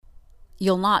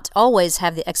You'll not always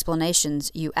have the explanations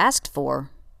you asked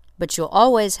for, but you'll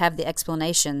always have the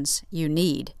explanations you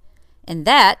need. And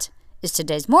that is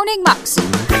today's Morning Moxie.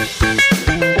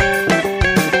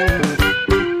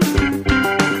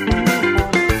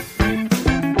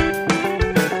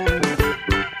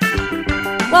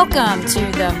 Welcome to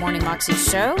the Morning Moxie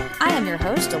Show. I am your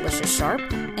host, Alicia Sharp,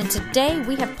 and today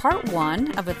we have part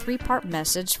one of a three-part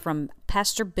message from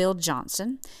Pastor Bill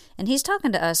Johnson, and he's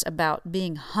talking to us about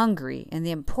being hungry and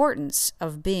the importance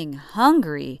of being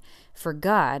hungry for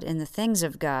God and the things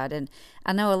of God. And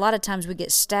I know a lot of times we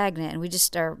get stagnant and we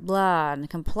just are blah and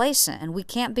complacent, and we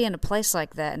can't be in a place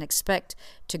like that and expect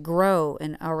to grow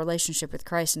in our relationship with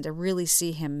Christ and to really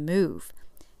see Him move.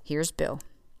 Here's Bill.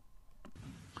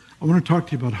 I want to talk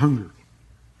to you about hunger.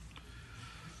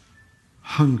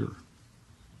 Hunger.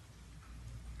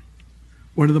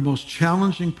 One of the most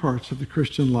challenging parts of the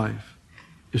Christian life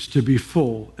is to be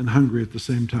full and hungry at the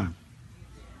same time.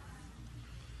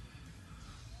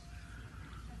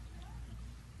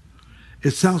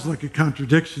 It sounds like a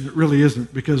contradiction. It really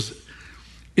isn't, because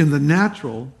in the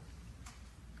natural,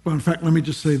 well, in fact, let me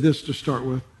just say this to start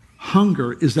with.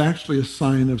 Hunger is actually a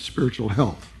sign of spiritual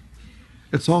health.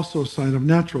 It's also a sign of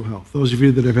natural health. Those of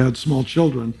you that have had small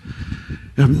children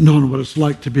have known what it's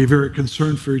like to be very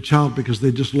concerned for your child because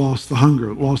they just lost the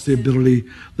hunger, lost the ability,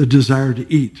 the desire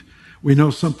to eat. We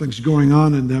know something's going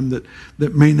on in them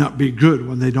that may not be good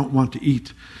when they don't want to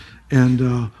eat.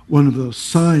 And one of the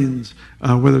signs,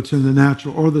 whether it's in the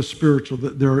natural or the spiritual,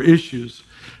 that there are issues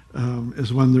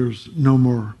is when there's no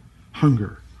more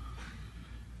hunger.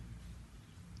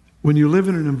 When you live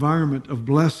in an environment of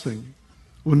blessing,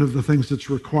 one of the things that's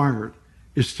required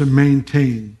is to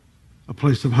maintain a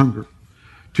place of hunger.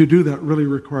 To do that really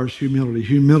requires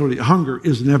humility. Hunger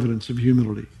is an evidence of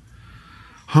humility.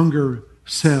 Hunger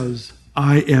says,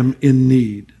 I am in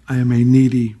need. I am a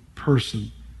needy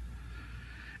person.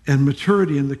 And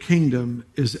maturity in the kingdom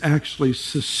is actually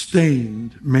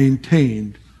sustained,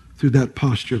 maintained through that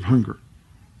posture of hunger.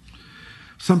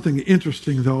 Something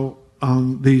interesting, though,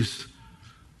 on this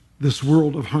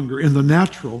world of hunger. In the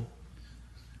natural,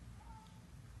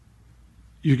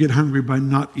 you get hungry by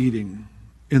not eating.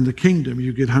 In the kingdom,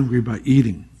 you get hungry by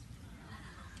eating.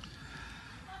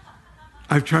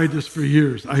 I've tried this for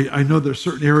years. I know there's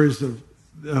certain areas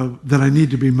that I need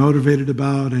to be motivated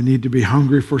about. I need to be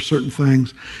hungry for certain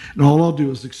things. And all I'll do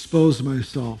is expose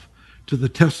myself to the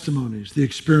testimonies, the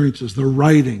experiences, the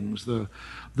writings, the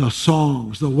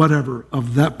songs, the whatever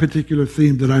of that particular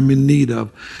theme that I'm in need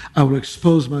of. I will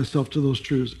expose myself to those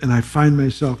truths, and I find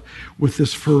myself with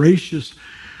this voracious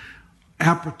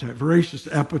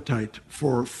appetite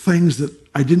for things that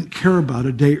I didn't care about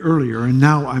a day earlier, and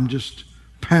now I'm just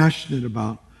passionate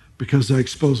about because I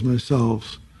expose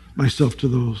myself to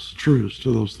those truths,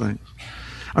 to those things.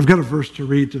 I've got a verse to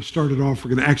read to start it off.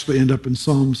 We're going to actually end up in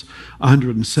Psalms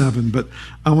 107, but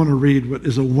I want to read what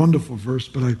is a wonderful verse,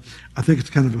 but I think it's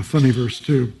kind of a funny verse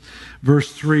too.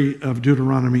 Verse 3 of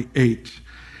Deuteronomy 8.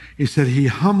 He said, He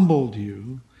humbled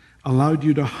you, allowed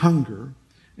you to hunger,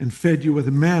 and fed you with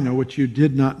manna which you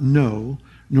did not know,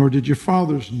 nor did your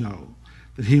fathers know,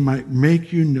 that He might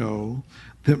make you know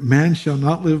that man shall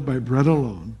not live by bread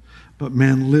alone, but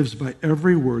man lives by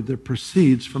every word that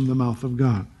proceeds from the mouth of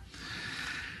God.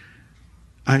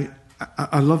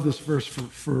 I love this verse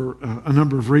for a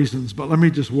number of reasons, but let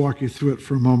me just walk you through it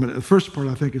for a moment. The first part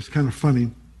I think is kind of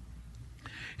funny.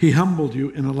 He humbled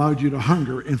you and allowed you to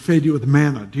hunger and fed you with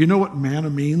manna. Do you know what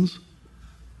manna means?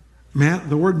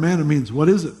 The word manna means, what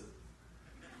is it?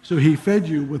 So He fed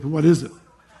you with what is it?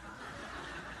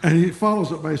 And He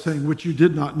follows it by saying, which you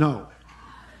did not know.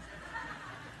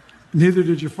 Neither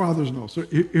did your fathers know. So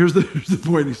here's the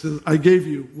point. He says, I gave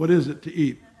you what is it to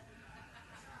eat.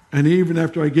 And even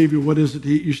after I gave you what is it to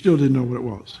eat, you still didn't know what it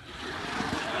was.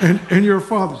 And your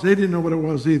fathers, they didn't know what it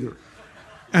was either.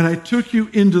 And I took you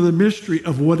into the mystery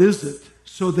of what is it,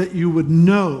 so that you would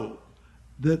know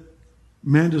that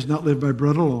man does not live by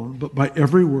bread alone, but by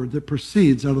every word that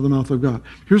proceeds out of the mouth of God.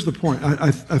 Here's the point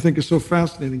I think is so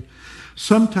fascinating.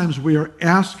 Sometimes we are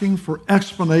asking for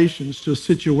explanations to a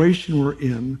situation we're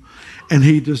in, and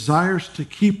He desires to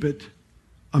keep it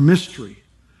a mystery,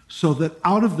 so that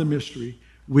out of the mystery,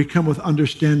 we come with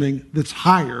understanding that's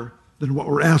higher than what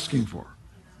we're asking for.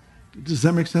 Does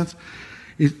that make sense?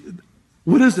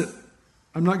 What is it?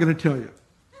 I'm not going to tell you.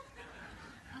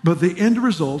 But the end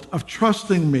result of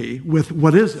trusting me with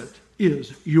what is it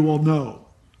is you will know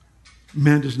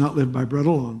man does not live by bread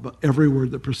alone, but every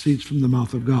word that proceeds from the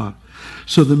mouth of God.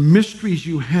 So the mysteries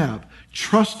you have,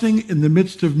 trusting in the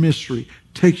midst of mystery,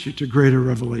 takes you to greater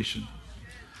revelation.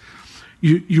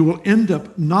 you will end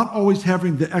up not always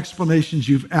having the explanations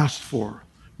you've asked for,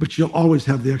 but you'll always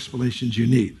have the explanations you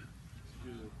need.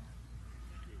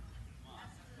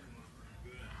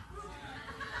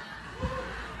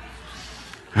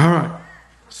 All right.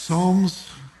 Psalms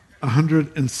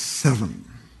 107.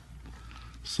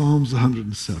 Psalms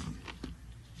 107.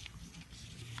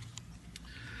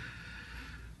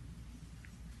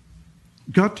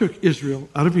 God took Israel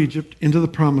out of Egypt into the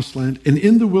promised land, and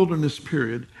in the wilderness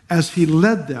period, as he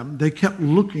led them, they kept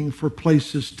looking for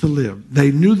places to live.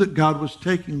 They knew that God was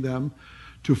taking them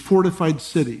to fortified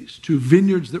cities, to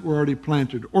vineyards that were already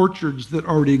planted, orchards that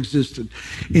already existed,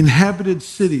 inhabited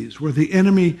cities where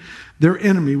their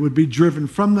enemy would be driven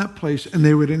from that place, and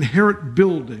they would inherit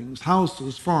buildings,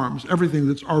 houses, farms, everything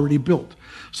that's already built.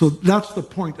 So that's the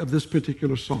point of this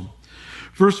particular psalm.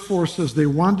 Verse 4 says, they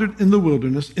wandered in the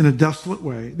wilderness in a desolate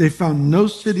way. They found no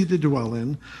city to dwell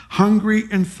in. Hungry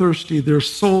and thirsty, their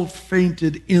soul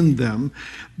fainted in them.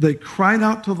 They cried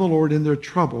out to the Lord in their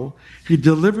trouble. He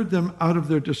delivered them out of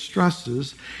their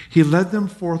distresses. He led them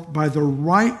forth by the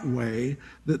right way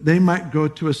that they might go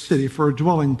to a city for a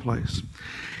dwelling place.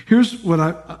 Here's what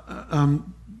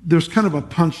there's kind of a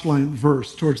punchline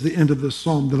verse towards the end of this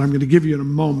psalm that I'm going to give you in a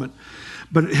moment.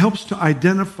 But it helps to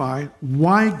identify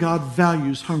why God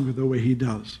values hunger the way he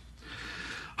does.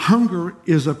 Hunger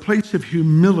is a place of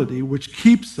humility which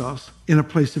keeps us in a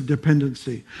place of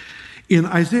dependency. In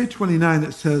Isaiah 29,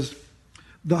 it says,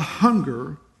 the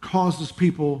hunger causes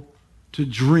people to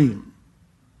dream.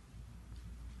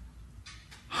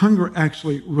 Hunger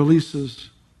actually releases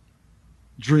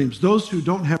dreams. Those who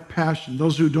don't have passion,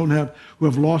 those who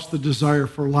have lost the desire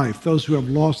for life, those who have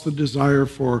lost the desire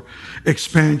for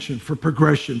expansion, for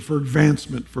progression, for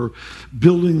advancement, for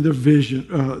building their vision,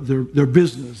 their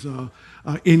business,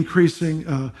 increasing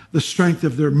the strength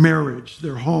of their marriage,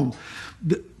 their home.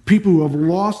 People who have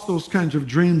lost those kinds of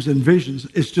dreams and visions,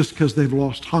 it's just because they've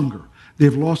lost hunger.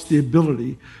 They've lost the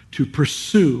ability to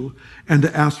pursue and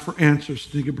to ask for answers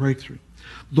to get breakthrough.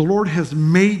 The Lord has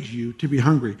made you to be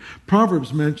hungry.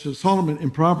 Solomon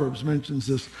in Proverbs mentions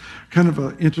this kind of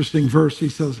an interesting verse. He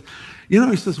says,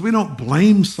 we don't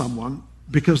blame someone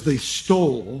because they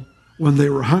stole when they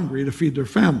were hungry to feed their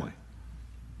family.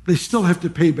 They still have to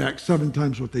pay back 7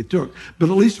 times what they took. But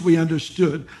at least we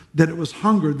understood that it was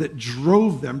hunger that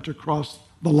drove them to cross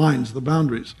the lines, the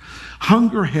boundaries.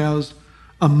 Hunger has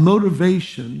a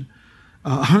motivation.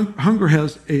 Hunger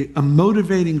has a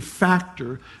motivating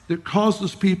factor that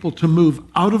causes people to move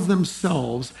out of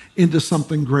themselves into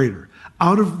something greater,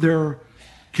 out of their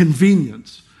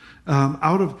convenience,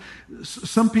 out of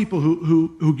some people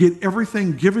who get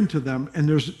everything given to them, and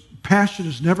there's passion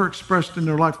is never expressed in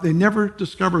their life. They never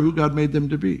discover who God made them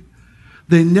to be.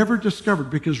 They never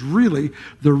discovered, because really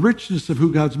the richness of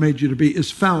who God's made you to be is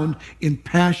found in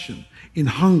passion, in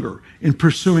hunger, in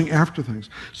pursuing after things.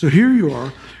 So here you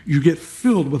are, you get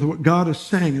filled with what God is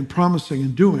saying and promising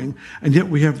and doing, and yet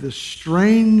we have this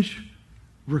strange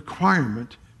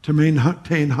requirement to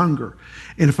maintain hunger.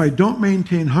 And if I don't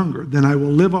maintain hunger, then I will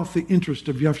live off the interest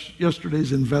of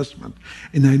yesterday's investment,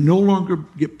 and I no longer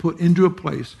get put into a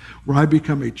place where I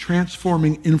become a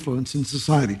transforming influence in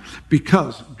society,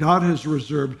 because God has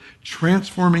reserved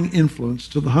transforming influence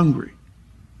to the hungry.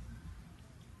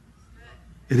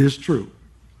 It is true.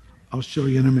 I'll show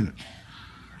you in a minute.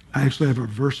 I actually have a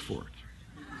verse for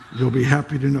it. You'll be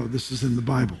happy to know this is in the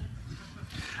Bible.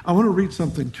 I want to read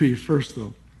something to you first,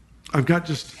 though.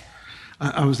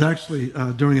 I was actually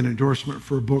doing an endorsement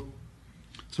for a book.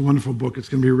 It's a wonderful book. It's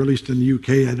going to be released in the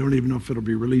UK. I don't even know if it'll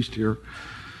be released here.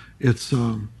 It's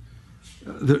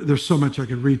there's so much I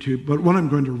could read to you, but what I'm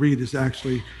going to read is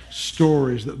actually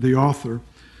stories that the author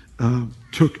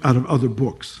took out of other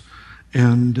books.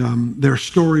 And they're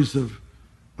stories of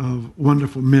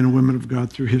wonderful men and women of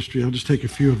God through history. I'll just take a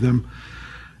few of them,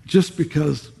 just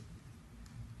because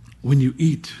when you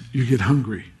eat, you get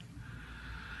hungry.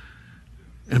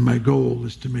 And my goal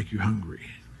is to make you hungry.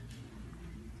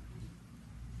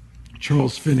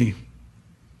 Charles Finney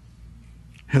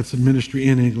had some ministry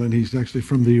in England. He's actually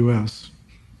from the U.S.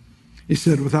 He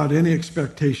said, without any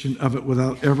expectation of it,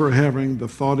 without ever having the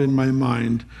thought in my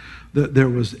mind that there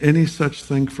was any such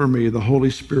thing for me, the Holy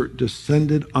Spirit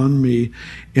descended on me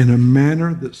in a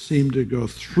manner that seemed to go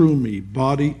through me,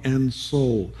 body and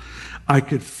soul. I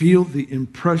could feel the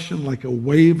impression like a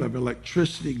wave of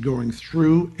electricity going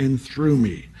through and through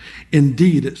me.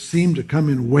 Indeed, it seemed to come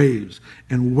in waves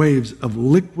and waves of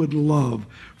liquid love,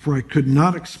 for I could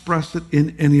not express it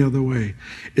in any other way.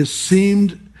 It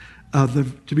seemed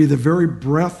to be the very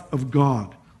breath of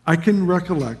God. I can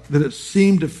recollect that it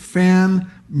seemed to fan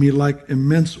me like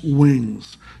immense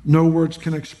wings. No words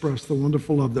can express the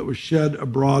wonderful love that was shed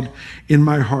abroad in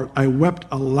my heart. I wept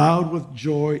aloud with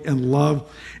joy and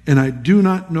love, and I do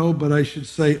not know, but I should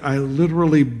say I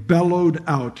literally bellowed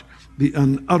out the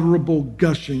unutterable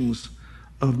gushings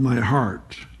of my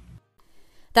heart.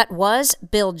 That was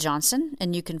Bill Johnson,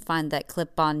 and you can find that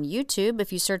clip on YouTube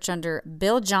if you search under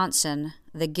Bill Johnson,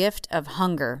 The Gift of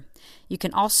Hunger. You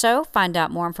can also find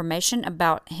out more information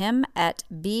about him at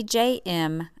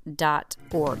bjm.org.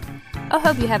 I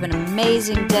hope you have an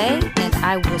amazing day, and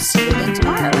I will see you again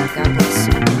tomorrow. God bless.